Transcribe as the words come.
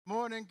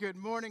Morning, good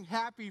morning.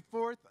 Happy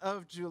 4th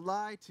of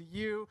July to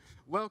you.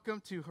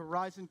 Welcome to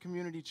Horizon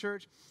Community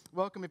Church.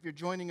 Welcome if you're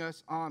joining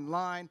us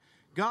online.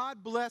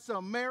 God bless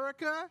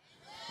America.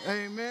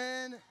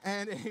 Amen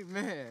and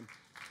amen.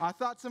 I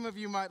thought some of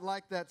you might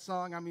like that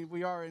song. I mean,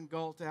 we are in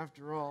Galt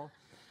after all.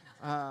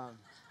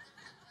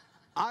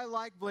 I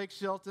like Blake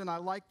Shelton. I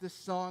like this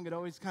song. It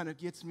always kind of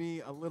gets me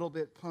a little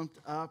bit pumped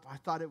up. I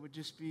thought it would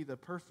just be the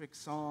perfect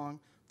song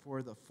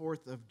for the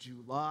 4th of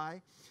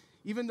July.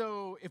 Even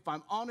though, if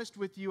I'm honest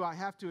with you, I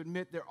have to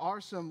admit there are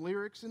some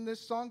lyrics in this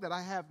song that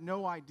I have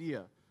no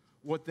idea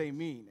what they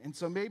mean. And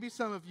so maybe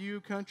some of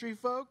you country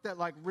folk that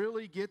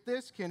really get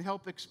this can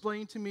help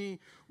explain to me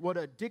what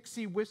a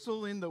Dixie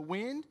whistle in the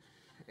wind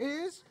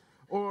is,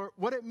 or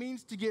what it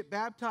means to get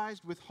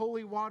baptized with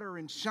holy water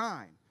and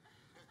shine.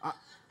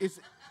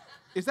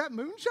 Is that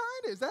moonshine?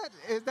 Is that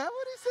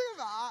what he's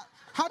saying?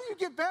 How do you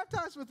get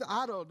baptized with?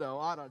 I don't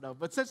know.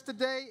 But since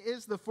today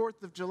is the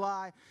 4th of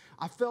July,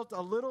 I felt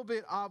a little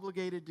bit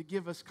obligated to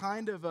give us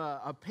kind of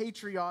a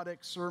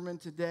patriotic sermon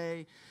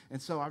today.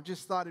 And so I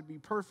just thought it'd be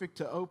perfect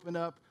to open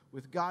up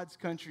with God's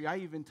country. I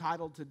even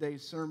titled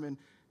today's sermon,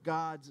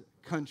 God's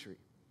Country.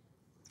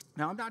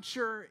 Now, I'm not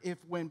sure if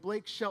when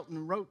Blake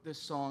Shelton wrote this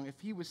song, if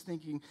he was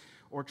thinking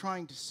or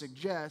trying to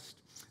suggest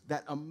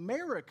that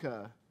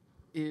America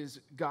is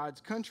God's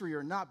country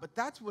or not, but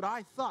that's what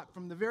I thought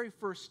from the very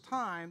first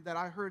time that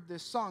I heard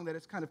this song, that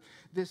it's kind of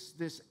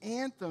this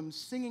anthem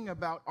singing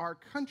about our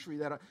country,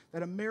 that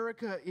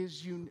America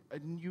is a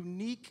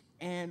unique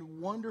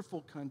and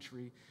wonderful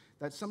country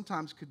that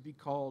sometimes could be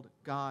called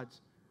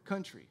God's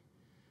country.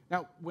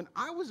 Now, when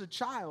I was a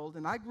child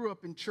and I grew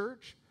up in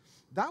church,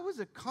 that was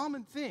a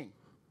common thing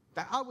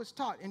that I was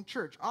taught in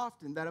church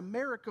often, that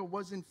America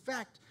was in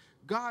fact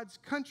God's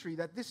country,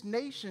 that this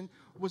nation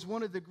was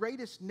one of the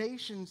greatest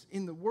nations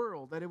in the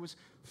world, that it was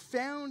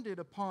founded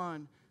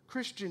upon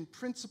Christian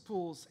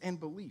principles and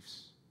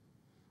beliefs.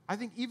 I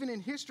think even in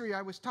history,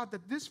 I was taught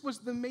that this was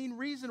the main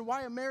reason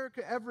why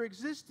America ever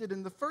existed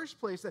in the first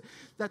place,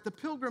 that the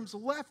Pilgrims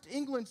left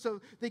England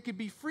so they could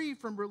be free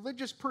from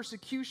religious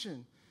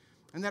persecution,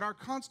 and that our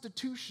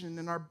Constitution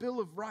and our Bill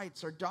of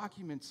Rights are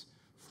documents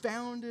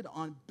founded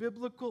on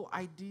biblical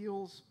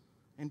ideals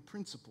and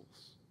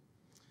principles.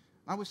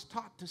 I was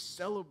taught to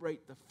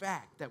celebrate the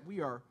fact that we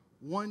are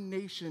one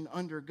nation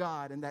under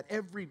God, and that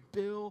every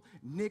bill,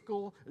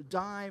 nickel,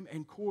 dime,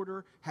 and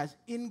quarter has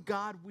 "In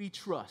God We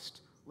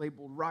Trust"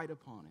 labeled right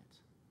upon it.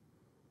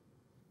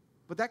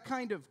 But that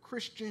kind of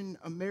Christian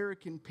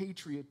American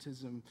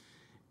patriotism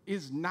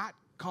is not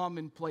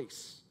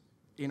commonplace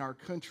in our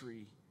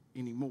country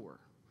anymore.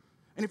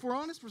 And if we're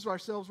honest with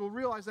ourselves, we'll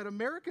realize that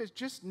America is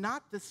just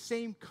not the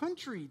same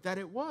country that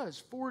it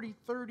was 40,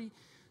 30,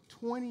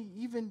 20,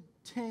 even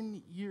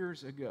 10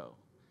 years ago.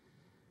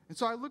 And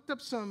so I looked up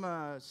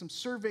some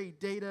survey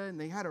data, and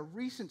they had a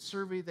recent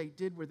survey they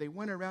did where they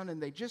went around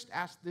and they just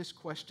asked this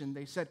question.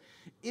 They said,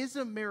 is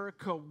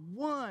America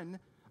one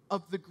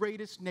of the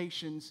greatest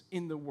nations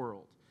in the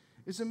world?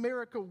 Is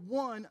America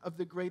one of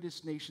the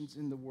greatest nations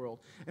in the world?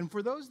 And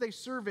for those they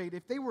surveyed,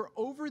 if they were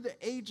over the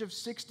age of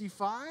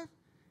 65,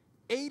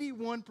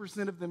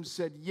 81% of them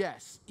said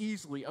yes,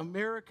 easily.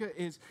 America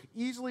is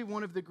easily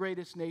one of the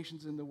greatest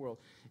nations in the world.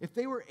 If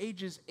they were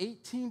ages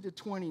 18 to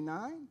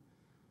 29,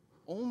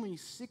 only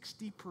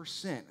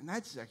 60%. And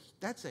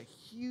that's a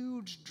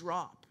huge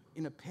drop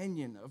in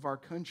opinion of our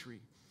country.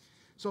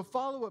 So a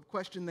follow-up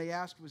question they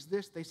asked was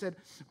this. They said,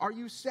 are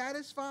you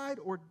satisfied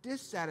or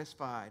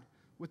dissatisfied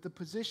with the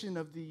position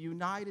of the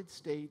United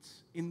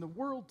States in the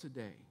world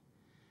today?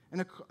 And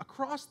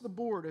across the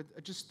board,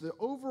 just the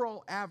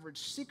overall average,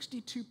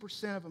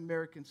 62% of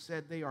Americans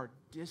said they are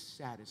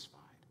dissatisfied.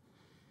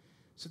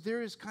 So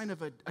there is kind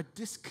of a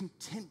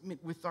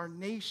discontentment with our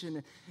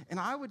nation. And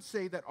I would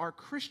say that our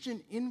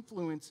Christian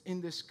influence in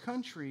this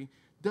country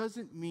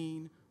doesn't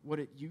mean what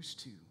it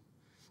used to.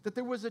 That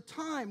there was a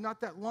time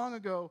not that long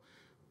ago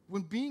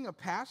when being a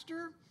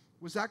pastor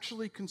was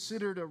actually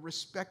considered a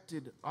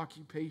respected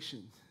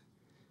occupation.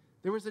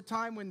 There was a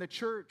time when the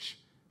church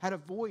had a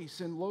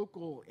voice in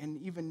local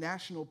and even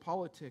national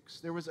politics.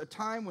 There was a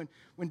time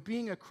when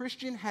being a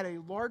Christian had a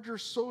larger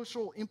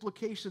social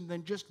implication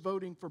than just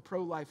voting for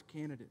pro-life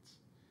candidates.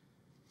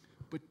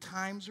 But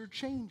times are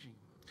changing,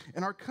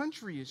 and our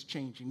country is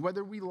changing,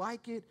 whether we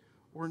like it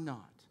or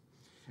not.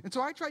 And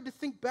so I tried to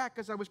think back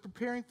as I was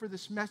preparing for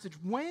this message.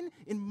 When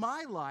in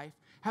my life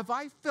have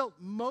I felt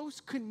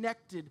most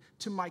connected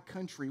to my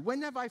country?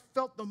 When have I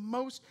felt the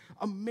most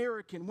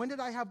American? When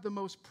did I have the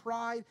most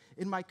pride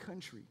in my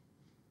country?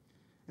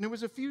 And it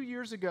was a few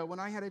years ago when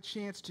I had a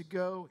chance to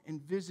go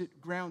and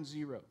visit Ground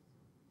Zero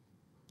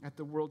at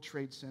the World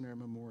Trade Center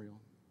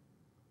Memorial.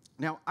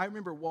 Now, I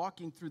remember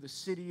walking through the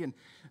city, and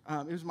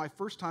it was my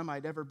first time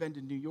I'd ever been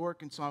to New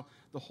York, and so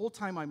the whole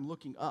time I'm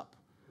looking up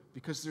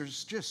because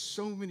there's just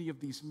so many of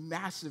these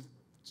massive,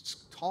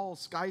 tall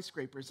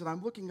skyscrapers, and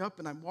I'm looking up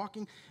and I'm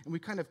walking, and we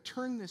kind of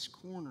turn this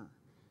corner,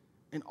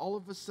 and all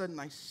of a sudden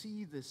I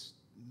see this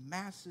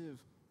massive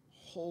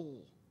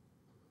hole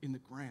in the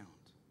ground.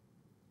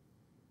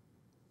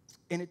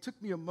 And it took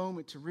me a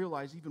moment to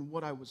realize even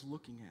what I was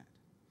looking at,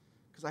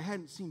 because I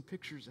hadn't seen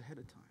pictures ahead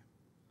of time.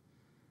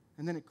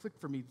 And then it clicked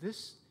for me,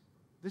 this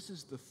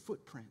is the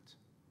footprint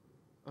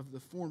of the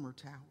former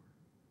tower.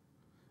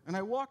 And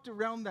I walked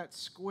around that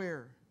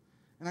square,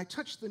 and I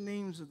touched the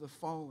names of the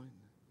fallen,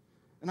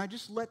 and I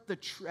just let the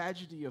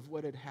tragedy of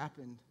what had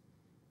happened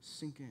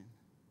sink in.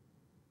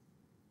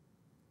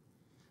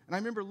 And I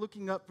remember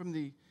looking up from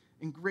the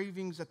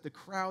engravings at the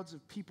crowds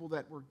of people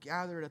that were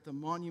gathered at the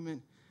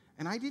monument,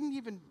 and I didn't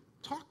even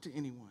talk to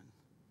anyone,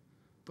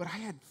 but I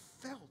had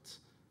felt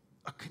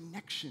a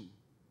connection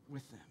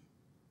with them.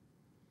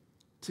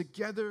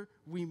 Together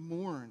we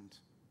mourned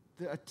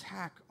the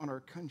attack on our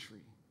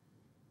country,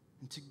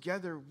 and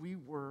together we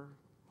were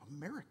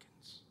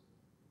Americans.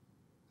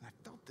 And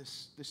I felt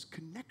this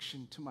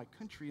connection to my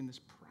country and this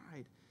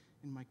pride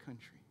in my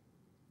country.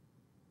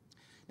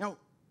 Now,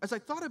 as I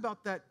thought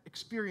about that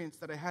experience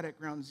that I had at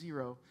Ground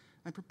Zero,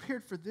 I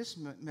prepared for this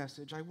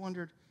message, I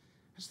wondered,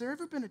 has there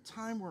ever been a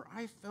time where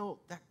I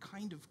felt that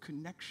kind of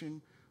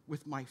connection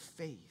with my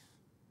faith?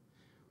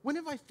 When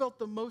have I felt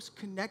the most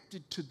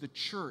connected to the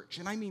church?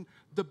 And I mean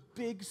the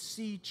Big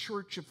C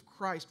Church of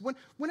Christ.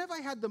 When have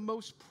I had the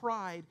most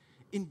pride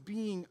in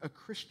being a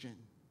Christian?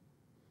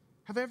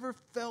 Have I ever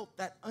felt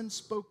that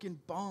unspoken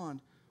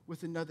bond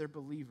with another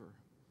believer?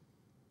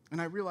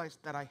 And I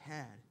realized that I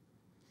had.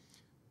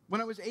 When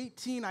I was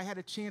 18, I had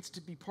a chance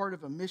to be part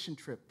of a mission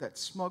trip that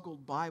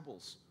smuggled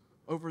Bibles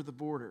over the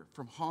border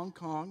from Hong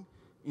Kong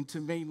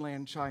into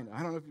mainland China.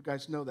 I don't know if you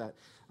guys know that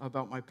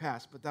about my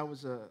past, but that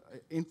was an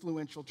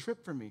influential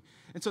trip for me.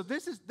 And so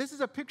this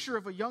is a picture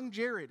of a young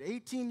Jared,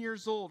 18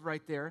 years old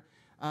right there,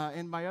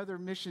 and my other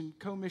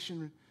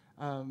missionary,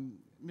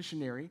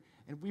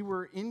 and we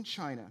were in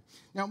China.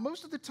 Now,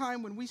 most of the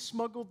time when we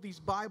smuggled these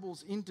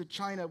Bibles into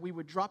China, we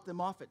would drop them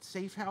off at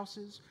safe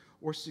houses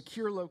or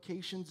secure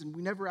locations, and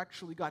we never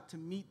actually got to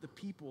meet the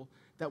people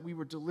that we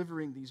were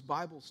delivering these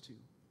Bibles to.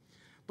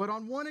 But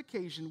on one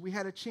occasion, we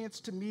had a chance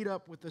to meet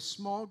up with a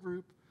small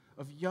group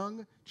of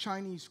young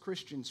Chinese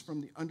Christians from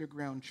the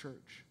underground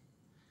church.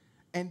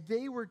 And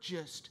they were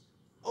just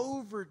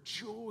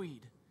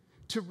overjoyed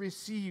to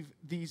receive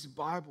these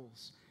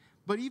Bibles.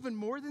 But even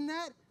more than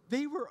that,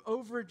 they were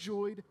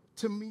overjoyed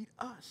to meet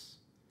us.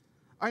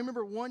 I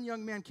remember one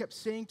young man kept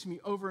saying to me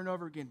over and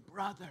over again,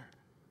 "Brother,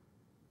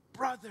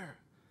 brother."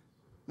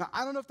 Now,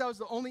 I don't know if that was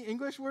the only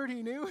English word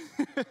he knew,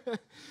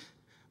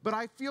 but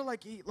I feel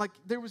like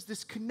there was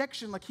this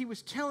connection, like he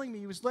was telling me,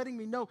 he was letting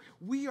me know,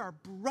 we are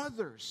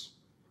brothers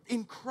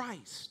in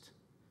Christ.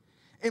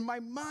 And my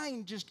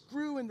mind just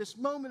grew in this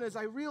moment as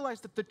I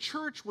realized that the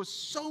church was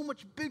so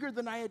much bigger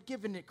than I had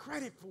given it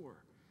credit for.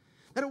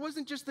 That it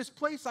wasn't just this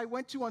place I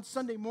went to on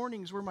Sunday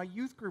mornings where my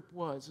youth group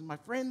was and my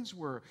friends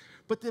were,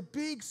 but the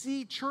Big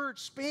C Church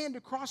spanned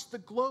across the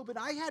globe, and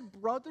I had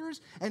brothers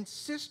and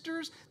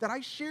sisters that I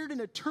shared an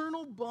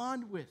eternal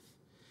bond with,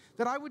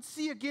 that I would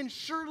see again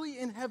surely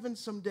in heaven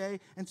someday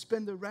and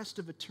spend the rest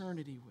of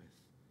eternity with.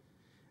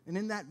 And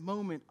in that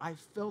moment, I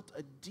felt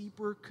a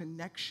deeper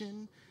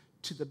connection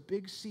to the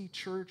Big C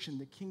Church and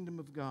the kingdom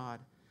of God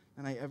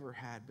than I ever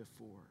had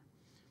before.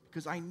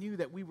 Because I knew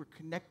that we were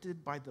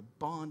connected by the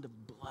bond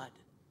of blood,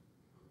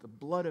 the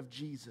blood of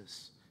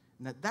Jesus,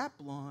 and that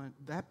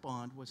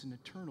bond was an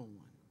eternal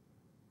one.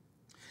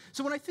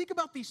 So when I think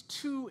about these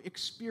two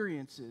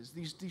experiences,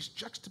 these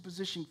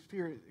juxtaposition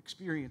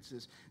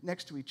experiences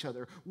next to each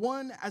other,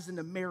 one as an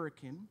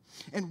American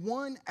and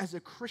one as a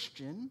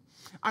Christian,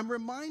 I'm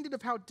reminded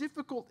of how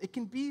difficult it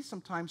can be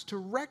sometimes to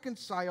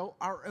reconcile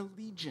our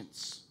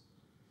allegiance.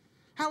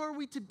 How are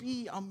we to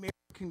be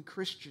American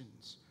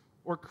Christians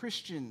or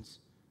Christians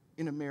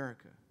in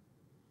America?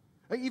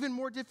 Even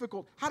more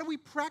difficult, how do we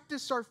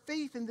practice our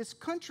faith in this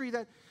country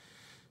that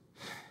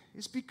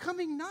is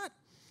becoming not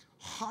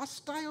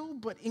hostile,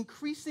 but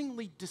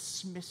increasingly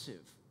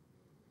dismissive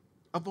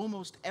of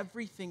almost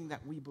everything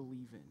that we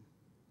believe in?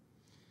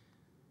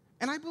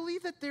 And I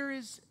believe that there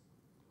is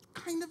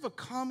kind of a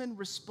common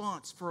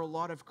response for a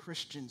lot of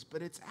Christians,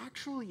 but it's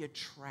actually a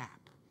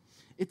trap.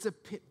 It's a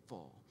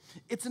pitfall.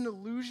 It's an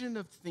illusion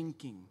of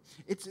thinking.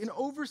 It's an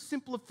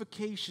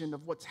oversimplification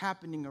of what's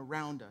happening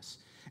around us.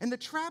 And the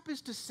trap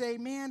is to say,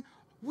 man,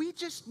 we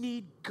just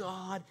need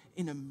God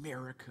in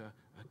America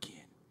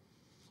again.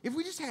 If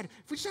we just had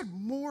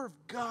more of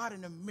God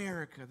in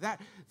America,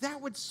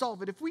 that would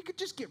solve it. If we could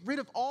just get rid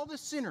of all the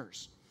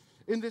sinners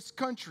in this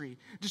country,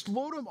 just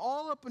load them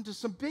all up into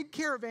some big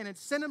caravan and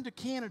send them to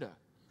Canada.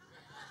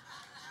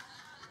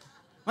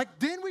 Like,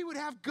 then we would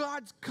have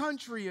God's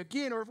country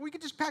again. Or if we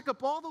could just pack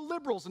up all the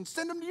liberals and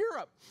send them to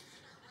Europe.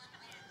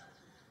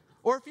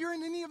 Or if you're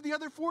in any of the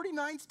other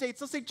 49 states,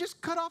 they'll say, just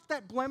cut off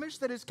that blemish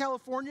that is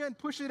California and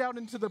push it out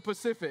into the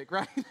Pacific,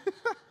 right?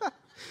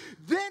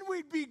 Then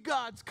we'd be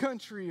God's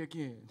country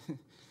again.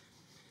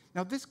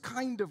 Now, this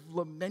kind of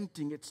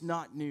lamenting, it's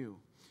not new.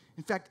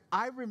 In fact,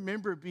 I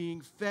remember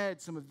being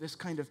fed some of this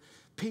kind of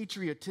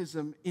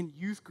patriotism in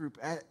youth group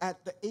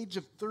at the age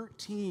of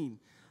 13.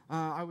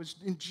 I was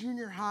in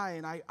junior high,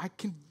 and I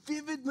can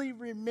vividly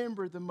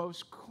remember the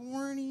most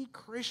corny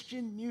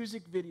Christian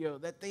music video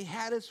that they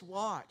had us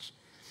watch.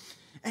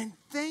 And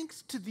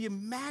thanks to the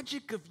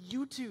magic of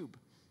YouTube,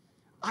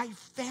 I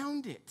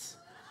found it.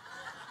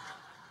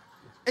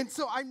 And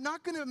so I'm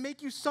not going to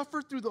make you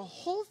suffer through the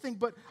whole thing,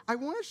 but I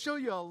want to show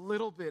you a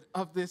little bit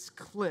of this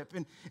clip.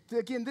 And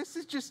again, this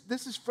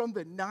is from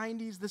the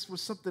 90s. This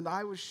was something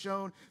I was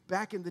shown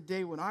back in the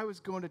day when I was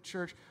going to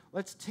church.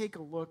 Let's take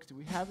a look. Do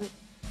we have it?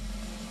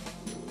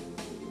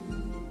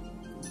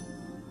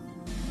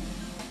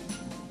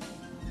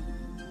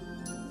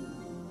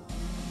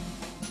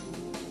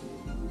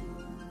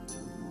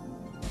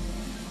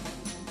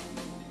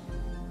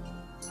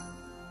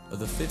 Of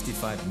the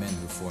 55 men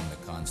who formed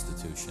the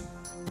Constitution,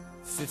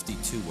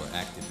 52 were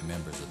active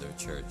members of their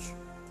church.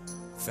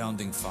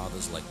 Founding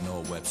fathers like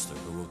Noah Webster,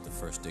 who wrote the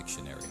first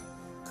dictionary,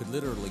 could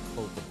literally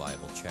quote the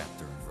Bible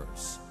chapter and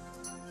verse.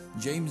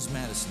 James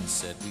Madison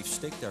said, "We've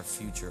staked our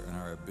future in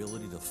our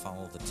ability to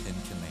follow the 10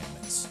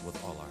 Commandments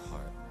with all our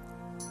heart."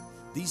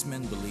 These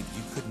men believed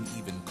you couldn't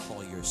even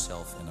call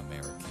yourself an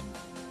American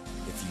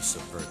if you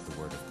subvert the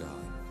Word of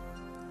God.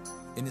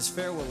 In his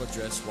farewell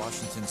address,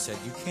 Washington said,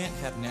 "You can't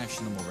have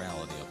national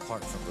morality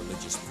apart from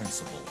religious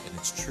principle," and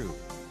it's true.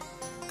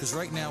 Because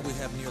right now we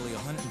have nearly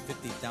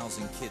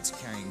 150,000 kids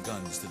carrying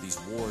guns to these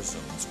war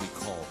zones we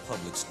call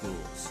public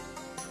schools.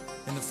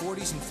 In the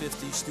 40s and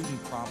 50s,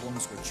 student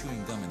problems were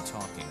chewing gum and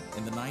talking.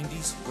 In the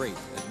 90s, rape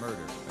and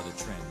murder are the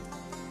trend.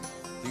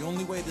 The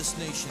only way this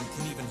nation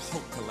can even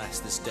hope to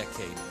last this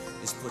decade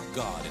is put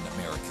God in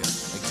America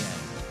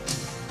again.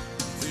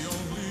 The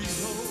only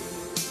hope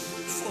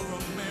for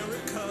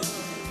America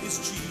is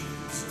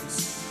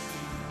Jesus.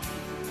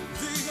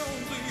 The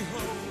only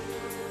hope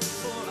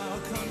for our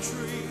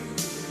country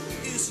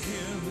is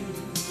Him.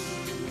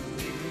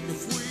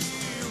 If we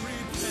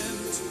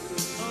repent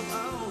of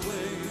our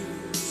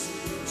ways,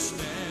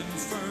 stand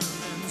firm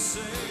and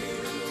say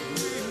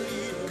we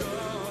need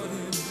God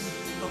in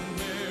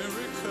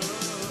America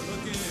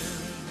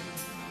again.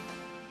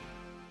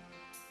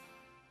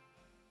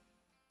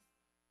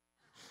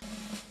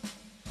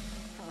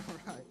 All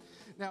right.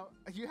 Now,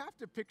 you have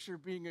to picture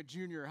being a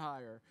junior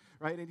higher,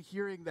 right? And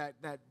hearing that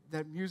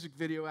music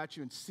video at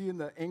you and seeing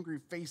the angry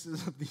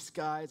faces of these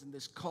guys and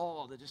this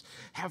call to just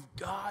have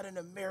God in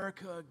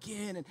America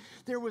again. And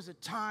there was a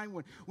time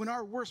when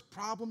our worst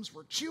problems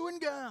were chewing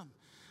gum.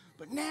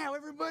 But now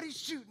everybody's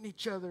shooting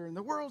each other and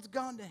the world's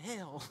gone to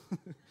hell.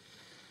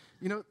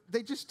 You know,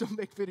 they just don't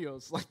make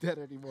videos like that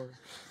anymore.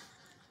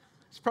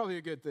 It's probably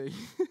a good thing.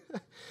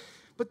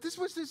 But this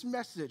was his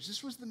message.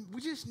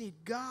 We just need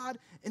God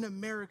in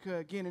America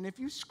again. And if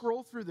you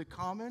scroll through the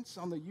comments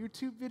on the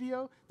YouTube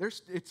video,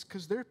 it's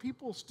because there are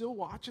people still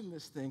watching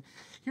this thing.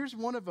 Here's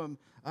one of them,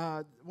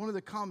 one of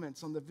the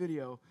comments on the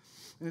video.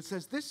 And it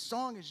says, "This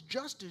song is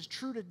just as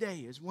true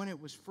today as when it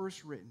was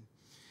first written.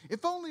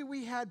 If only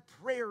we had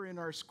prayer in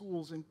our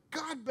schools and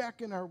God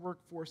back in our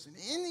workforce and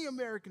in the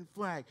American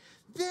flag,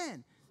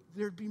 then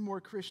there'd be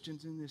more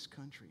Christians in this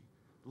country,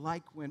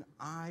 like when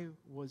I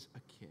was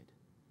a kid."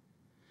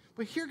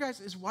 But here, guys,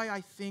 is why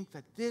I think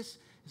that this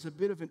is a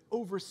bit of an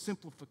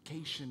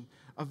oversimplification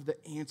of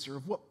the answer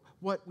of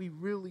what we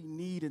really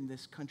need in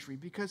this country.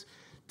 Because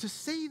to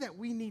say that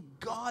we need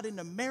God in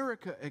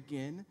America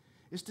again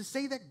is to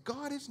say that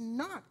God is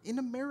not in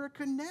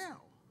America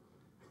now.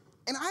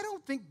 And I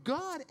don't think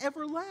God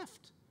ever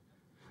left.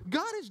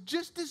 God is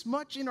just as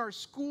much in our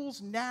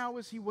schools now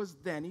as He was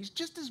then. He's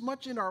just as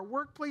much in our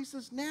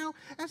workplaces now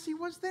as He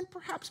was then,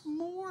 perhaps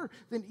more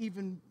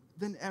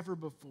than ever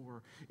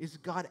before is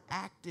God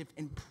active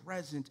and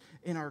present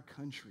in our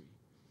country.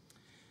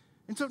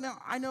 And so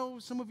now I know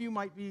some of you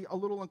might be a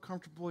little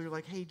uncomfortable. You're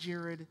like, "Hey,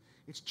 Jared,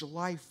 it's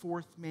July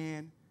 4th,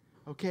 man.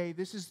 Okay,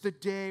 this is the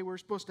day we're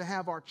supposed to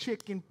have our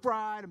chicken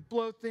fried and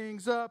blow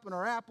things up and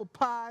our apple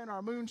pie and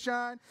our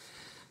moonshine."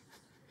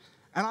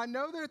 And I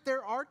know that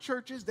there are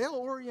churches, they'll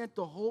orient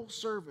the whole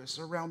service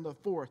around the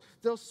 4th.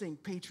 They'll sing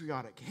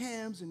patriotic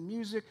hymns and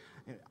music.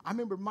 And I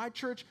remember my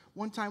church,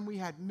 one time we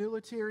had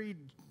military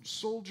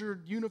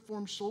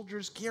uniformed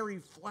soldiers carry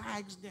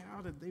flags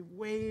down and they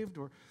waved.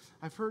 Or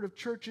I've heard of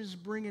churches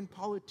bringing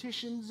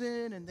politicians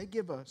in and they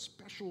give a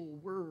special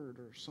word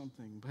or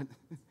something. But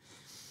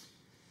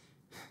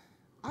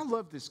I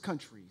love this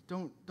country,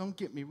 don't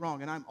get me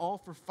wrong. And I'm all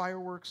for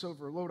fireworks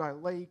over Lodi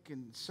Lake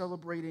and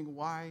celebrating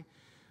why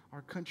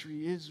our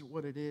country is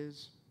what it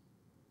is.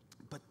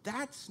 But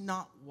that's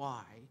not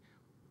why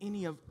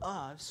any of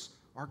us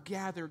are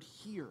gathered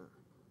here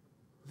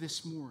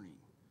this morning.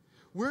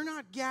 We're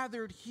not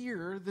gathered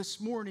here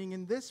this morning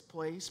in this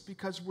place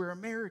because we're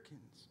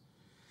Americans.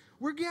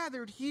 We're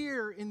gathered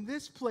here in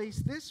this place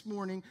this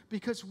morning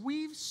because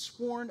we've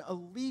sworn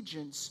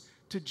allegiance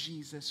to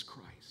Jesus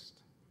Christ.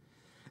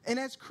 And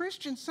as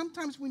Christians,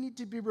 sometimes we need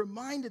to be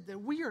reminded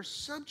that we are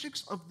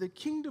subjects of the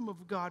kingdom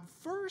of God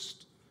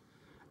first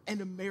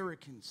and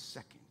Americans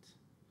second.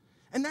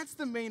 And that's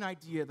the main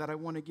idea that I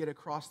want to get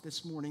across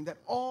this morning, that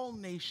all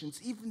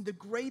nations, even the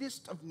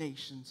greatest of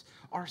nations,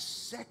 are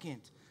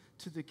second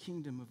to the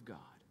kingdom of God.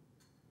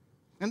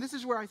 And this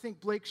is where I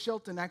think Blake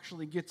Shelton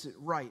actually gets it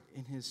right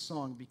in his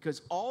song,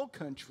 because all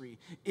country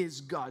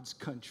is God's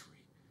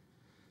country.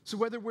 So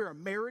whether we're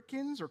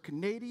Americans or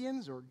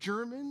Canadians or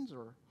Germans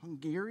or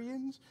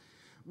Hungarians,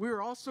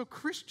 we're also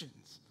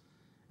Christians.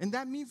 And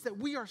that means that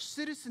we are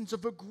citizens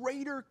of a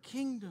greater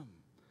kingdom,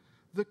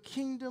 the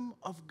kingdom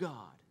of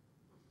God.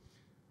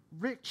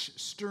 Rich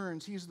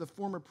Stearns, he's the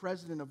former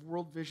president of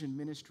World Vision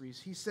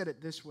Ministries. He said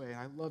it this way, and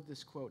I love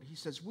this quote. He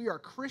says, "We are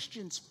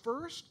Christians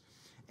first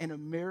and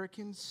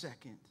Americans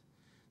second.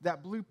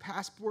 That blue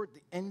passport,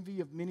 the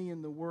envy of many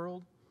in the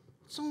world,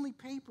 it's only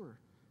paper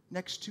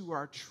next to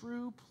our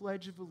true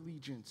pledge of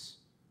allegiance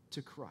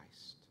to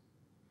Christ."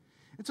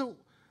 And so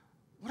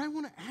what I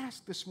want to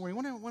ask this morning,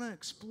 what I want to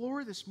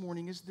explore this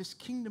morning is this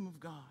kingdom of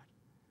God.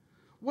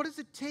 What does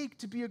it take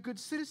to be a good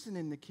citizen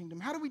in the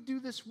kingdom? How do we do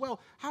this well?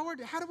 How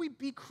do we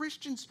be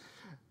Christians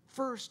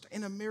first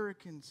and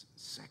Americans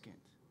second?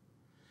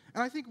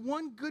 And I think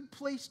one good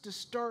place to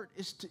start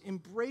is to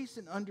embrace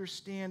and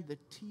understand the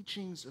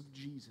teachings of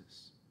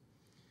Jesus.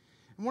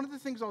 And one of the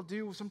things I'll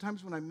do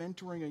sometimes when I'm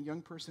mentoring a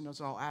young person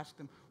is I'll ask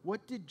them,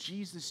 what did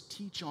Jesus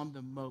teach on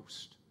the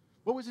most?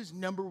 What was his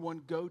number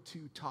one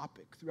go-to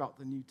topic throughout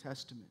the New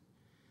Testament?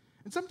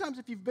 And sometimes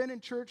if you've been in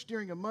church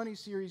during a money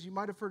series, you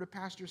might have heard a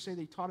pastor say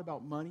they taught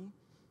about money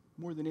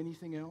more than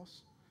anything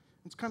else.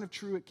 It's kind of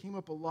true, it came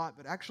up a lot,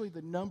 but actually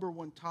the number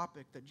one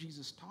topic that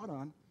Jesus taught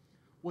on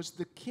was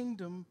the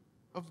kingdom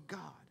of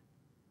God.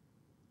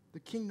 The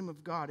kingdom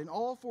of God. In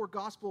all four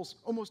Gospels,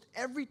 almost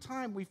every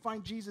time we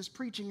find Jesus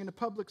preaching in a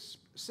public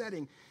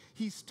setting,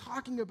 he's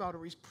talking about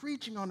or he's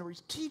preaching on or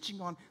he's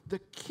teaching on the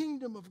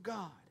kingdom of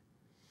God.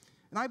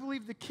 And I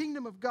believe the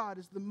kingdom of God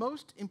is the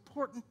most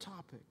important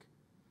topic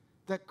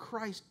that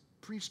Christ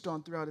preached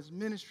on throughout his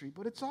ministry,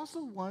 but it's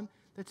also one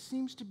that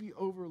seems to be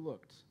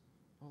overlooked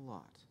a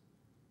lot.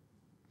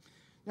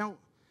 Now,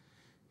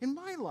 in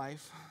my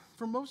life,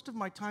 for most of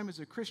my time as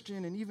a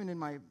Christian and even in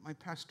my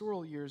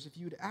pastoral years, if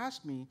you'd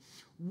asked me,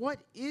 what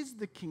is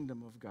the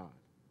kingdom of God?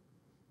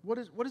 What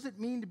does it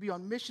mean to be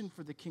on mission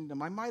for the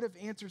kingdom? I might have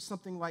answered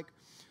something like,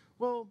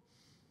 well,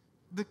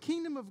 the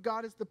kingdom of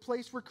God is the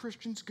place where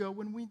Christians go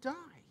when we die.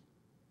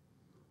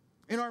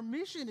 And our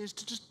mission is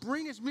to just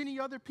bring as many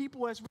other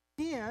people as we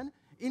can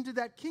into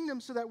that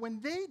kingdom so that when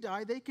they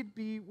die, they could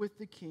be with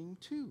the king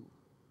too.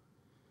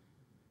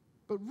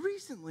 But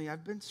recently,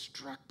 I've been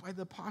struck by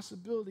the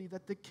possibility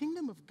that the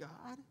kingdom of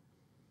God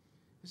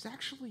is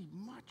actually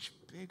much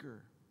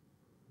bigger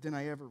than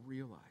I ever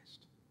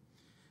realized.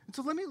 And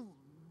so let me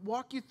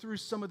walk you through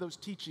some of those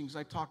teachings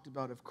I talked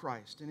about of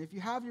Christ. And if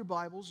you have your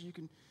Bibles, you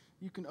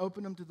can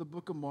open them to the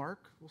book of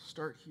Mark. We'll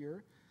start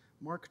here.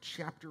 Mark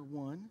chapter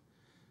 1.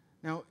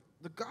 Now,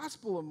 the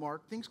Gospel of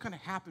Mark, things kind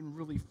of happen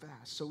really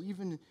fast. So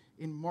even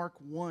in Mark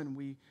 1,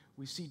 we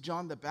see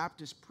John the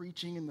Baptist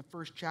preaching in the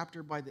first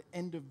chapter. By the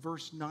end of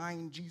verse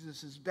 9,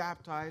 Jesus is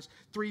baptized.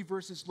 3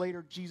 verses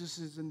later, Jesus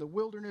is in the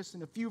wilderness.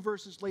 And a few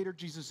verses later,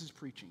 Jesus is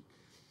preaching.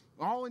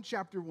 All in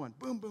chapter 1.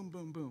 Boom, boom,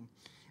 boom, boom.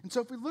 And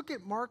so if we look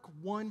at Mark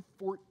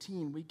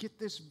 1:14, we get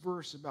this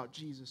verse about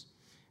Jesus.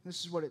 And this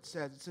is what it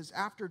says. It says,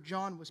 "After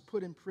John was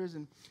put in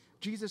prison,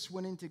 Jesus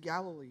went into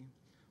Galilee,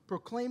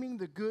 proclaiming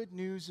the good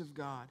news of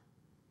God.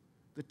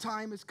 The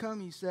time has come,"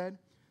 he said.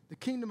 "The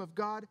kingdom of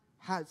God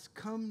has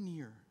come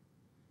near.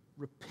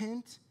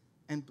 Repent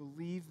and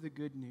believe the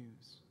good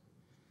news."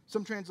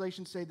 Some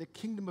translations say the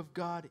kingdom of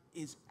God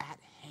is at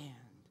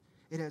hand.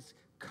 It has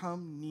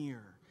come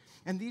near.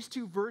 And these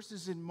two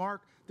verses in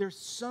Mark, they're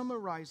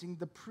summarizing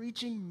the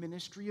preaching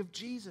ministry of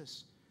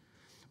Jesus.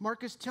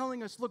 Mark is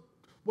telling us, look,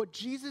 what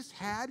Jesus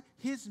had,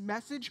 his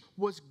message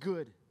was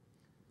good.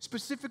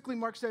 Specifically,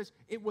 Mark says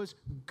it was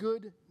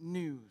good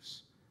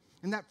news.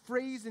 And that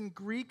phrase in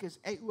Greek is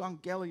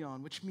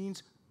euangelion, which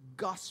means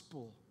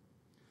gospel.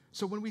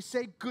 So when we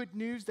say good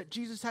news, that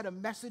Jesus had a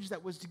message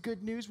that was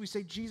good news, we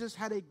say Jesus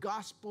had a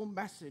gospel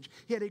message.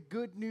 He had a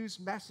good news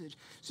message.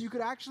 So you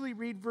could actually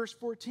read verse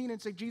 14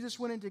 and say Jesus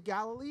went into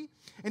Galilee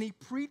and he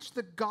preached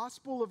the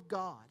gospel of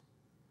God.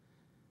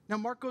 Now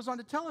Mark goes on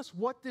to tell us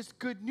what this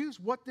good news,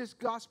 what this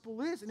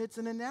gospel is, and it's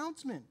an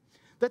announcement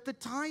that the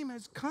time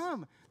has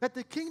come, that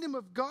the kingdom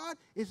of God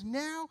is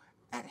now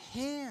at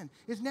hand,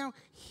 is now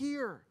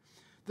here.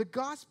 The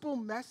gospel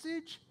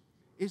message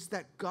is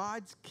that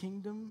God's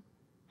kingdom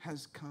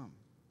has come.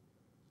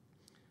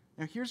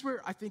 Now, here's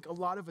where I think a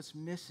lot of us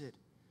miss it.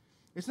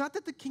 It's not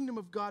that the kingdom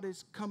of God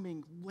is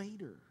coming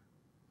later.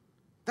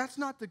 That's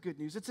not the good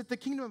news. It's that the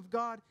kingdom of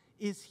God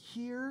is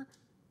here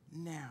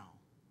now.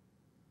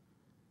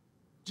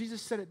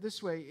 Jesus said it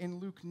this way in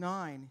Luke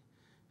 9,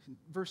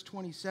 verse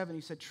 27.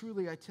 He said,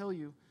 "Truly I tell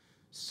you,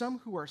 some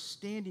who are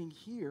standing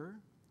here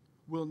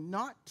will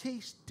not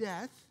taste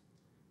death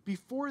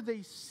before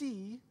they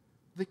see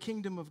the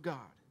kingdom of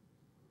God."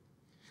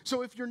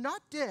 So if you're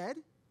not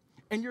dead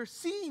and you're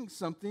seeing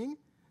something,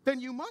 then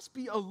you must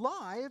be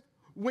alive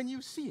when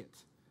you see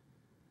it.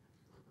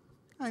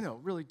 I know,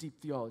 really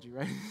deep theology,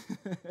 right?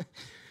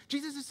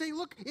 Jesus is saying,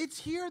 look, it's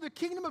here. The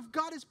kingdom of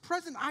God is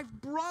present.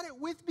 I've brought it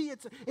with me.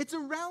 It's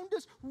around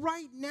us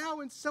right now,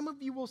 and some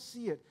of you will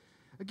see it.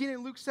 Again,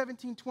 in Luke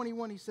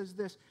 17:21, he says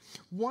this,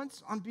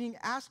 "Once on being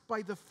asked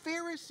by the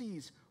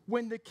Pharisees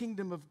when the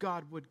kingdom of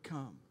God would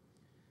come,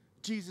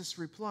 Jesus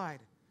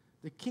replied,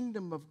 the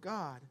kingdom of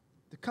God,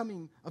 the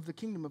coming of the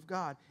kingdom of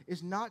God,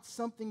 is not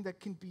something that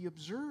can be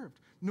observed,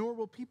 nor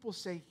will people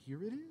say,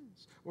 here it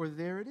is, or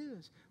there it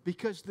is,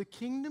 because the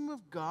kingdom of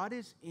God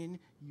is in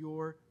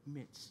your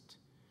midst.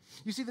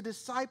 You see, the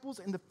disciples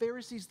and the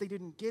Pharisees, they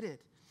didn't get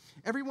it.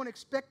 Everyone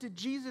expected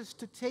Jesus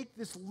to take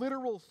this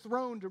literal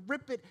throne, to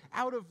rip it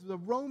out of the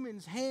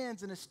Romans'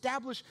 hands and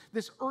establish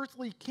this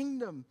earthly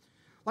kingdom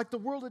like the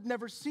world had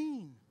never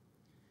seen.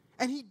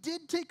 And he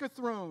did take a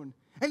throne,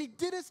 and he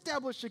did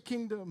establish a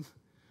kingdom,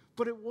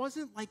 but it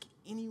wasn't like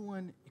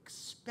anyone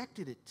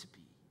expected it to be.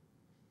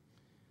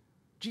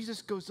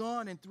 Jesus goes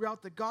on, and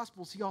throughout the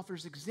Gospels, he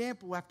offers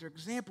example after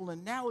example,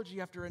 analogy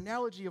after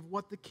analogy of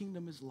what the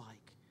kingdom is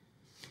like.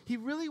 He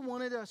really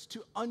wanted us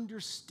to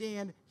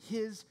understand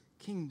his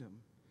kingdom.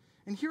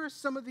 And here are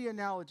some of the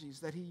analogies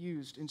that he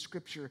used in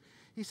Scripture.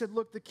 He said,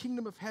 look, the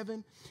kingdom of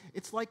heaven,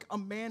 it's like a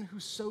man who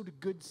sowed a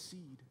good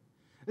seed.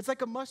 It's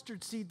like a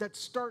mustard seed that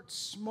starts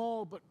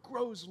small but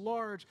grows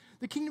large.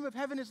 The kingdom of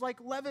heaven is like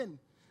leaven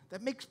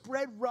that makes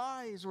bread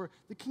rise, or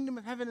the kingdom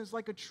of heaven is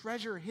like a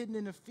treasure hidden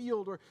in a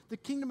field, or the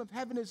kingdom of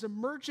heaven is a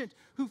merchant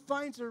who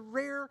finds a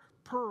rare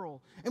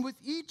pearl. And with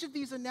each of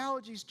these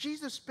analogies,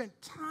 Jesus spent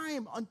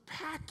time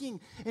unpacking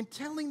and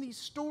telling these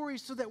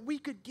stories so that we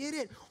could get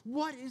it.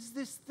 What is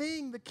this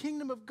thing, the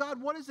kingdom of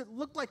God? What does it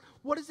look like?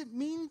 What does it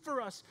mean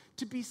for us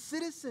to be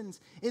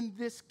citizens in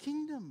this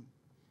kingdom?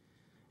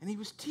 And he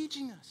was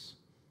teaching us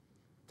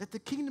that the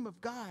kingdom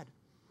of God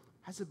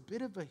has a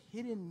bit of a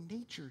hidden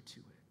nature to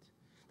it.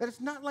 That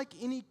it's not like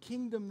any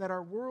kingdom that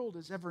our world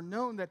has ever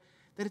known, that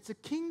it's a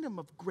kingdom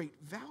of great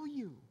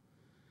value.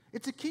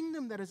 It's a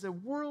kingdom that is a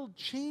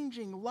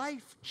world-changing,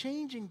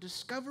 life-changing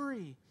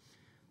discovery,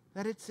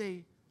 that it's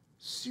a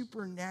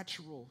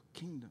supernatural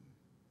kingdom.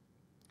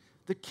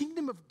 The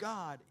kingdom of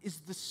God is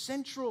the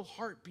central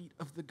heartbeat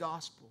of the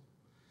gospel.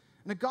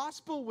 And a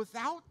gospel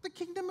without the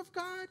kingdom of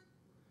God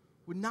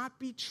would not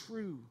be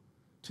true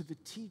to the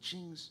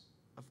teachings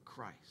of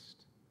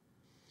Christ.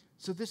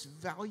 So this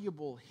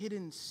valuable,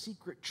 hidden,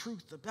 secret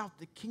truth about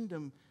the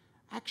kingdom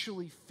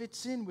actually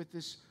fits in with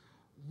this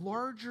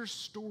larger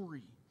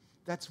story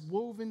that's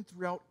woven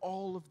throughout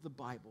all of the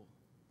Bible.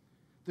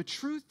 The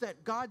truth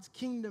that God's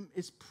kingdom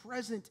is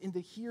present in the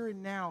here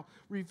and now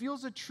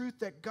reveals a truth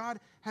that God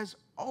has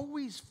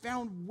always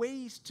found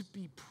ways to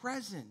be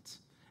present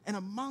and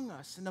among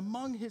us and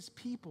among his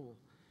people.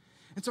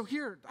 And so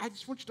here, I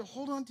just want you to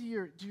hold on to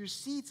your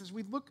seats as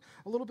we look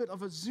a little bit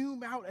of a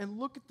zoom out and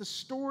look at the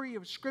story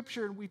of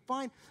Scripture, and we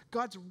find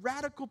God's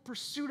radical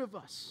pursuit of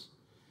us,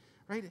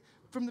 right?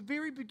 From the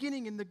very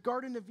beginning in the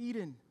Garden of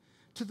Eden,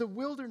 to the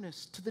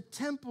wilderness, to the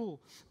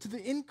temple, to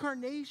the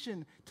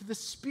incarnation, to the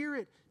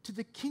Spirit, to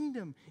the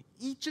kingdom.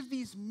 Each of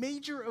these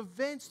major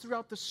events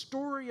throughout the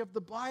story of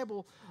the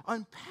Bible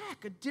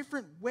unpack a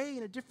different way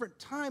and a different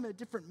time and a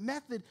different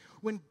method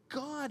when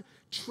God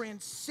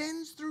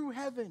transcends through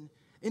heaven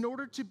in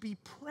order to be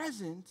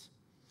present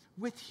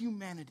with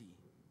humanity.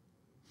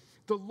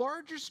 The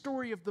larger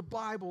story of the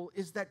Bible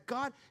is that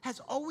God has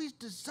always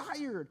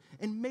desired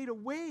and made a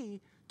way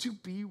to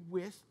be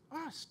with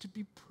us, to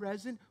be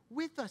present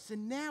with us.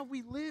 And now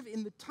we live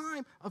in the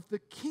time of the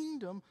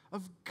kingdom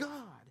of God.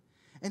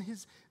 And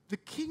the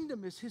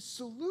kingdom is his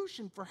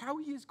solution for how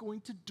he is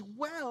going to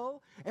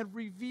dwell and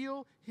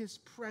reveal his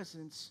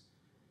presence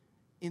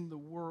in the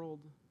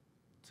world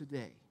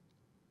today.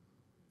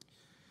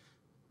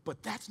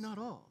 But that's not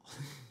all.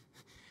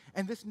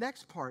 And this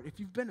next part, if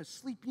you've been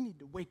asleep, you need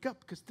to wake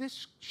up because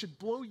this should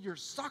blow your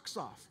socks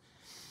off.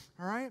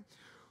 All right?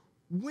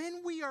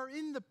 When we are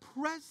in the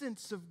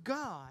presence of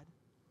God,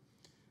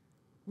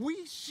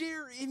 we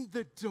share in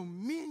the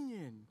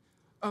dominion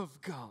of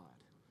God.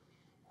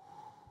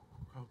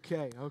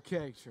 Okay,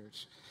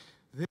 church.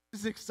 This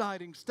is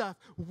exciting stuff.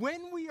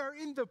 When we are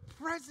in the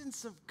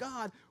presence of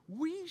God,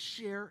 we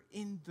share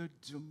in the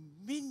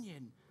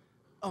dominion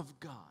of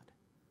God.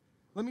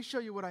 Let me show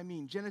you what I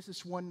mean.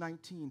 Genesis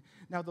 1:19.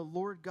 Now the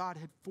Lord God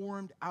had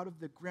formed out of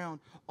the ground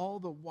all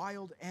the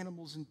wild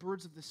animals and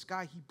birds of the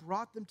sky. He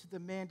brought them to the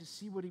man to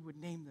see what he would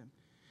name them.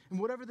 And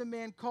whatever the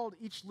man called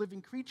each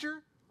living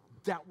creature,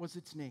 that was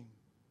its name.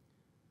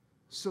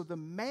 So the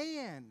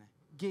man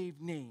gave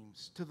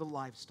names to the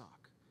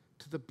livestock,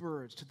 to the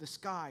birds, to the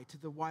sky, to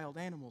the wild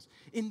animals.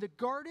 In the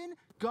garden,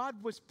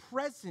 God was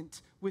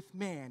present with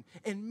man,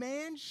 and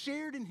man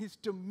shared in his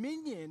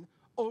dominion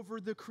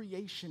over the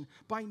creation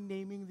by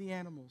naming the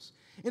animals.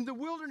 In the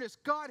wilderness,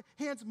 God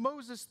hands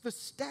Moses the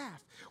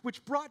staff,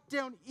 which brought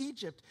down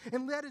Egypt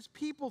and led his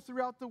people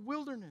throughout the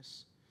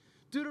wilderness.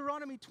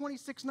 Deuteronomy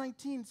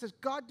 26:19 says,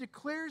 God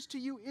declares to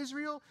you,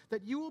 Israel,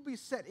 that you will be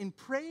set in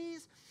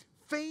praise,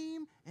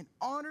 fame, and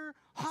honor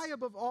high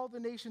above all the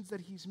nations that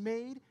he's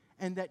made,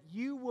 and that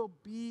you will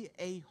be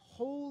a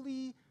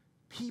holy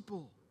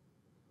people.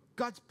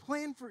 God's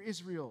plan for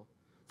Israel,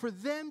 for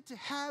them to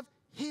have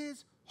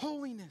his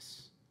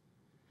holiness,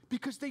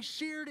 because they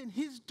shared in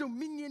his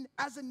dominion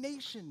as a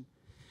nation.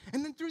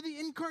 And then through the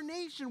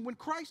incarnation, when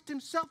Christ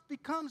himself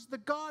becomes the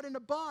God and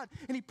abode,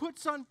 and he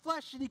puts on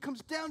flesh and he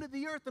comes down to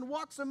the earth and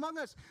walks among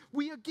us,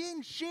 we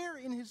again share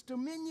in his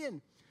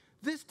dominion.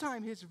 This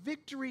time, his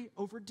victory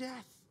over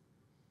death.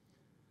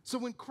 So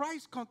when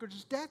Christ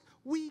conquers death,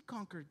 we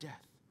conquer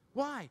death.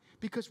 Why?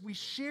 Because we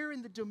share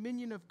in the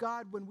dominion of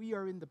God when we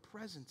are in the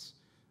presence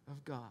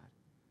of God.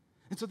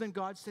 And so then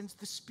God sends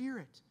the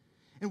Spirit.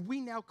 And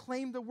we now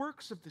claim the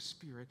works of the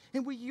Spirit.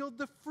 And we yield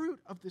the fruit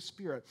of the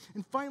Spirit.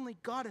 And finally,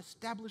 God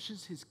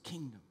establishes his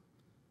kingdom.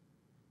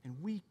 And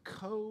we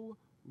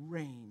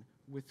co-reign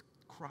with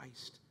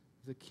Christ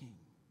the King.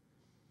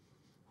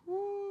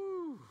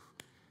 Woo!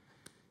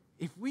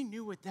 If we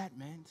knew what that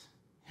meant,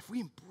 if we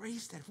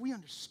embraced that, if we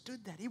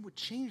understood that, it would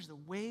change the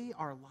way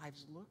our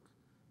lives look,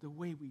 the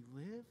way we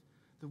live,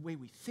 the way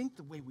we think,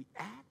 the way we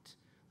act.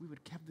 We would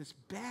have this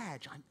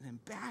badge, I'm an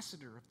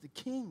ambassador of the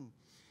King.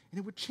 And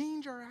it would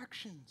change our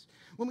actions.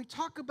 When we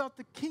talk about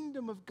the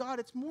kingdom of God,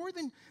 it's more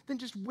than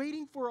just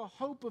waiting for a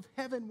hope of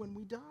heaven when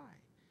we die.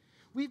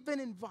 We've been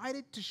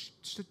invited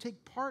to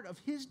take part of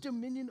his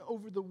dominion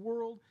over the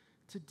world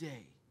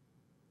today.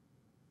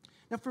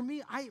 Now for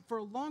me, for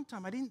a long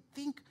time, I didn't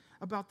think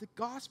about the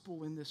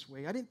gospel in this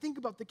way. I didn't think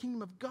about the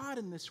kingdom of God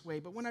in this way.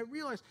 But when I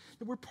realized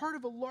that we're part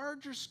of a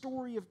larger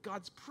story of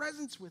God's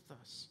presence with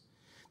us,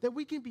 that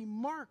we can be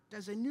marked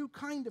as a new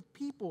kind of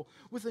people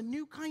with a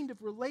new kind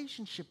of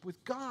relationship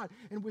with God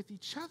and with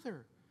each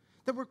other,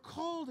 that we're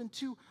called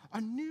into a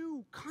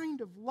new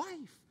kind of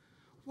life,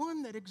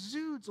 one that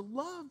exudes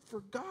love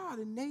for God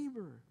and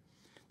neighbor,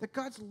 that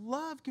God's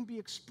love can be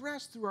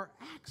expressed through our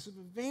acts of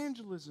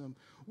evangelism,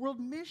 world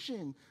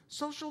mission,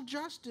 social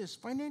justice,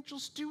 financial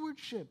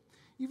stewardship,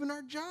 even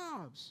our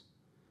jobs.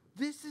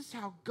 This is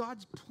how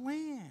God's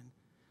plan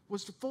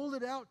was to fold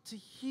it out to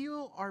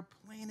heal our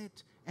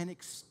planet and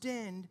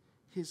extend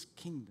his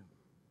kingdom.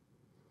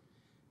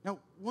 Now,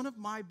 one of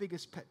my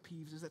biggest pet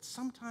peeves is that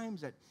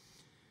sometimes at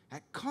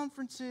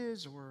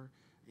conferences or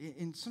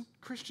in some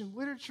Christian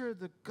literature,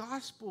 the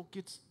gospel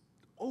gets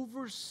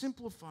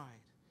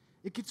oversimplified.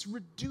 It gets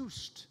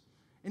reduced.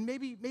 And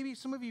maybe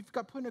some of you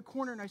got put in a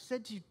corner and I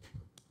said to you,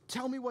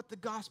 tell me what the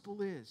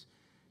gospel is.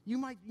 You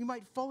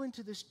might fall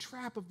into this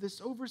trap of this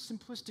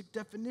oversimplistic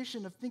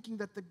definition of thinking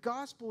that the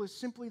gospel is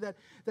simply that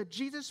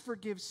Jesus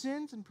forgives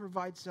sins and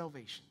provides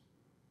salvation.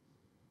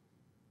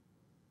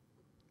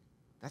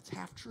 That's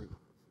half true.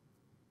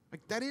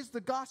 Like, that is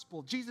the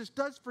gospel. Jesus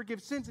does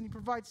forgive sins and he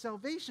provides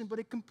salvation, but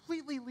it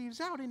completely leaves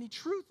out any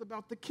truth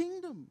about the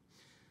kingdom.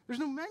 There's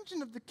no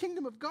mention of the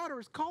kingdom of God or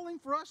his calling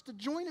for us to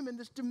join him in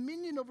this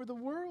dominion over the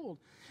world.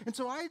 And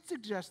so I'd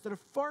suggest that a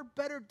far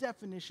better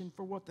definition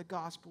for what the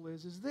gospel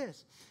is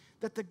this,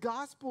 that the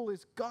gospel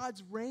is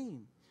God's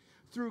reign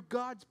through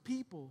God's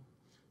people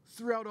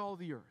throughout all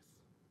the earth.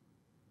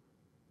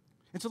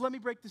 And so let me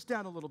break this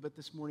down a little bit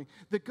this morning.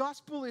 The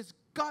gospel is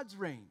God's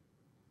reign.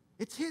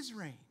 It's his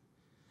reign.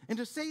 And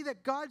to say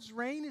that God's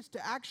reign is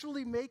to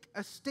actually make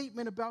a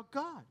statement about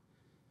God.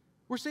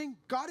 We're saying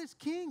God is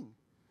king.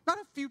 Not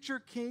a future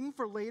king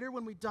for later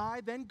when we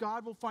die, then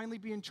God will finally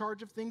be in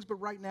charge of things, but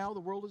right now the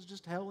world is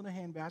just hell in a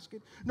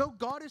handbasket. No,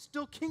 God is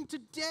still king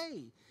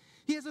today.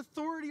 He has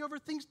authority over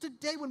things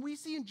today. When we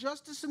see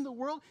injustice in the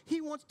world,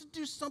 he wants to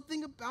do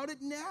something about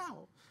it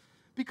now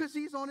because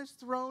he's on his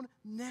throne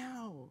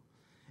now.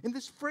 In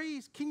this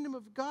phrase, kingdom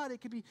of God, it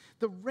could be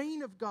the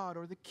reign of God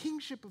or the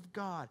kingship of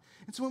God.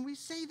 And so when we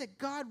say that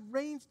God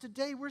reigns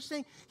today, we're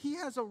saying he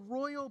has a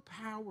royal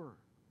power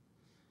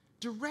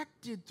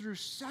directed through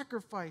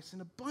sacrifice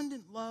and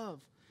abundant love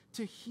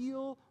to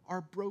heal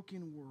our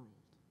broken world.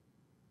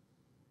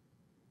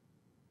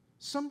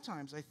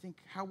 Sometimes I think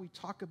how we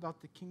talk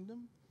about the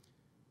kingdom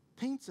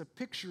paints a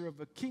picture of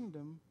a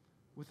kingdom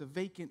with a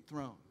vacant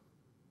throne.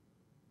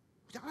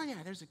 Oh yeah,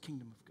 there's a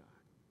kingdom of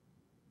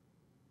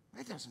God.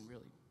 That doesn't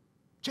really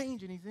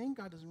change anything.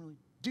 God doesn't really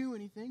do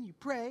anything. You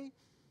pray,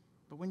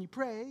 but when you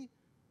pray,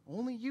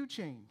 only you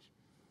change.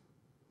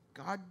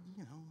 God,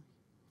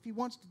 if he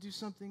wants to do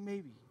something,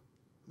 maybe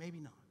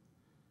not.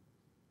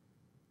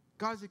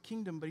 God's a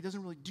kingdom, but he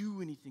doesn't really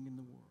do anything in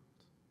the world.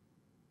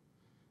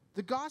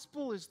 The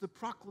gospel is the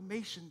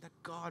proclamation that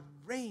God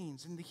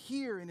reigns in the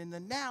here and in the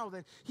now,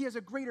 that he has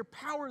a greater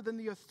power than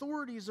the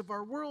authorities of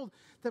our world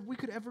that we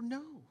could ever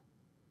know.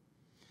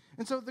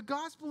 And so the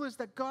gospel is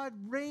that God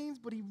reigns,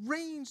 but he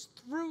reigns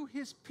through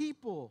his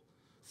people,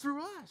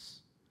 through us.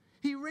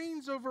 He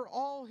reigns over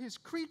all his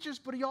creatures,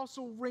 but he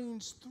also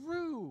reigns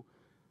through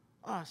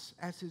us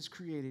as his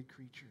created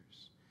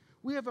creatures.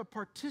 We have a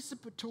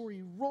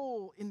participatory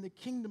role in the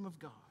kingdom of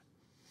God.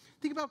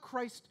 Think about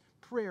Christ's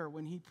prayer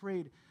when he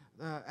prayed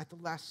at the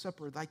Last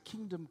Supper, thy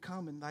kingdom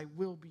come and thy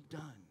will be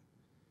done.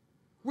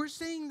 We're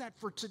saying that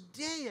for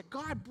today, that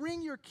God,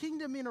 bring your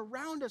kingdom in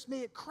around us. May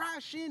it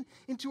crash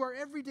into our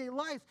everyday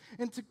life.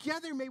 And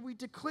together may we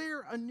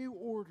declare a new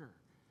order,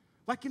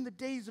 like in the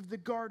days of the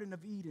Garden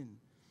of Eden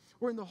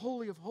or in the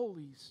Holy of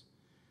Holies,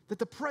 that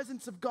the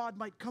presence of God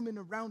might come in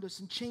around us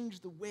and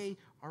change the way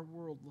our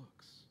world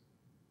looks.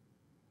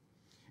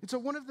 And so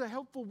one of the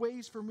helpful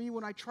ways for me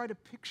when I try to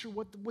picture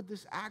what would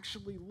this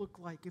actually look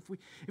like if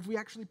we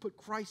actually put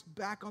Christ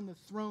back on the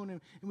throne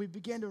and we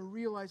begin to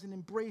realize and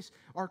embrace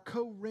our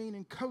co-reign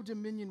and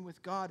co-dominion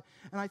with God.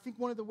 And I think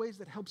one of the ways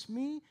that helps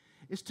me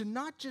is to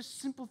not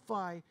just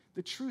simplify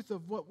the truth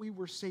of what we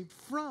were saved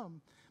from,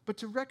 but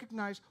to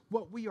recognize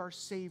what we are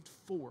saved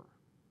for.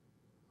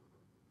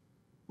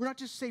 We're not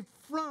just saved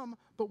from,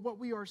 but what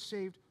we are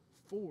saved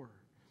for.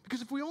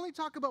 Because if we only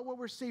talk about what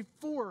we're saved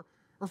for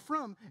or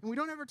from, and we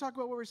don't ever talk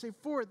about what we're saved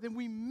for, then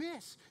we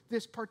miss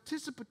this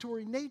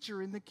participatory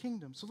nature in the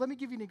kingdom. So let me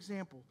give you an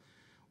example.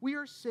 We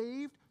are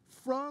saved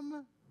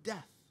from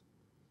death,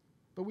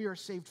 but we are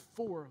saved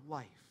for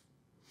life.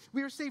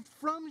 We are saved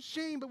from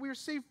shame, but we are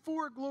saved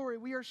for glory.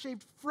 We are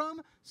saved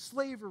from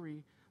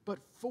slavery, but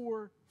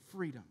for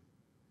freedom.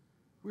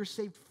 We are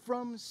saved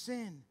from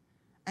sin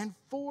and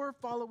for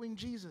following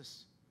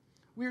Jesus.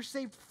 We are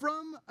saved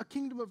from a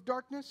kingdom of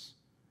darkness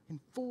and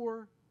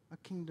for a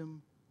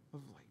kingdom of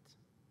light.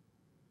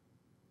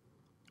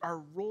 Our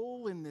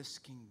role in this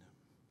kingdom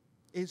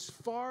is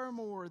far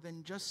more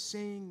than just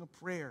saying a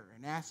prayer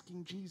and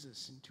asking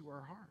Jesus into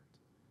our heart.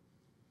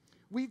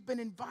 We've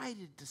been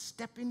invited to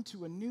step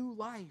into a new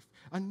life,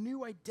 a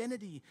new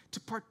identity,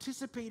 to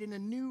participate in a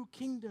new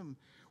kingdom.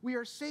 We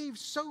are saved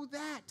so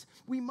that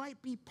we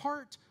might be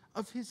part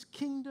of his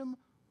kingdom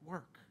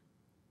work.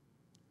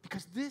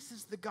 Because this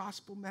is the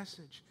gospel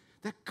message,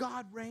 that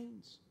God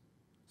reigns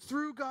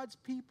through God's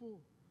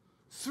people,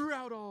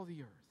 throughout all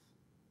the earth.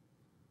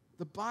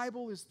 The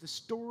Bible is the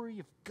story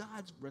of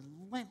God's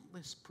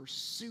relentless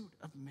pursuit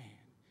of man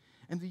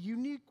and the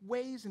unique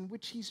ways in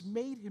which he's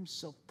made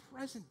himself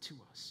present to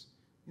us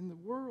in the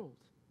world.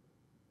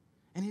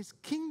 And his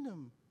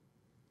kingdom,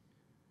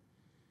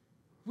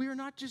 we are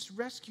not just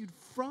rescued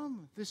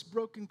from this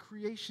broken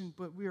creation,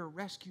 but we are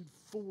rescued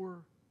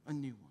for a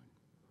new one.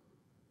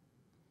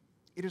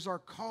 It is our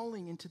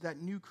calling into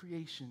that new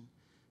creation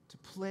to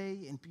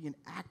play and be an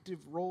active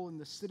role in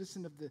as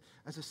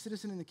a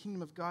citizen in the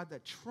kingdom of God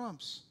that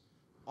trumps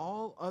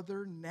all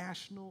other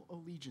national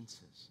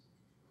allegiances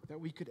that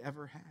we could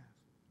ever have.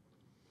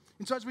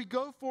 And so as we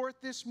go forth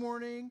this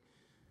morning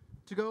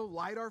to go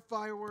light our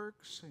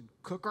fireworks and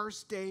cook our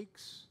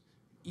steaks,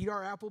 eat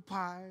our apple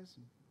pies,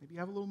 and maybe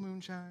have a little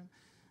moonshine,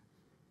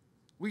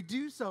 we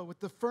do so with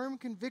the firm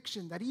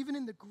conviction that even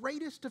in the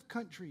greatest of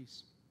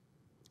countries,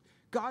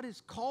 God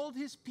has called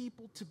his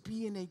people to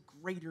be in a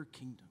greater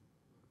kingdom,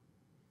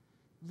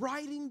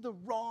 righting the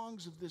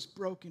wrongs of this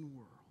broken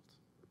world.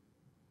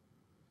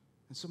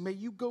 And so may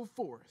you go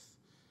forth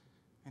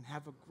and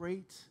have a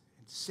great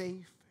and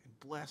safe and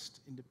blessed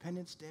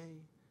Independence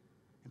Day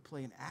and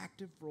play an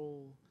active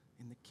role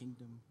in the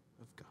kingdom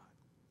of God.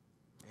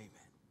 Amen.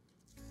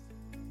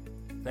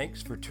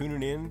 Thanks for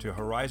tuning in to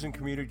Horizon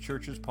Community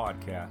Church's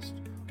podcast.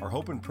 Our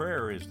hope and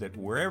prayer is that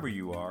wherever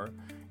you are,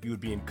 you would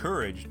be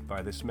encouraged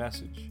by this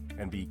message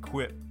and be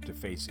equipped to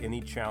face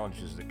any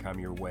challenges that come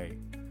your way.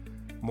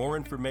 More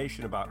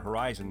information about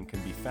Horizon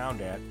can be found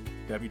at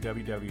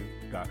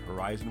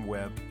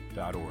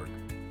www.horizonweb.org.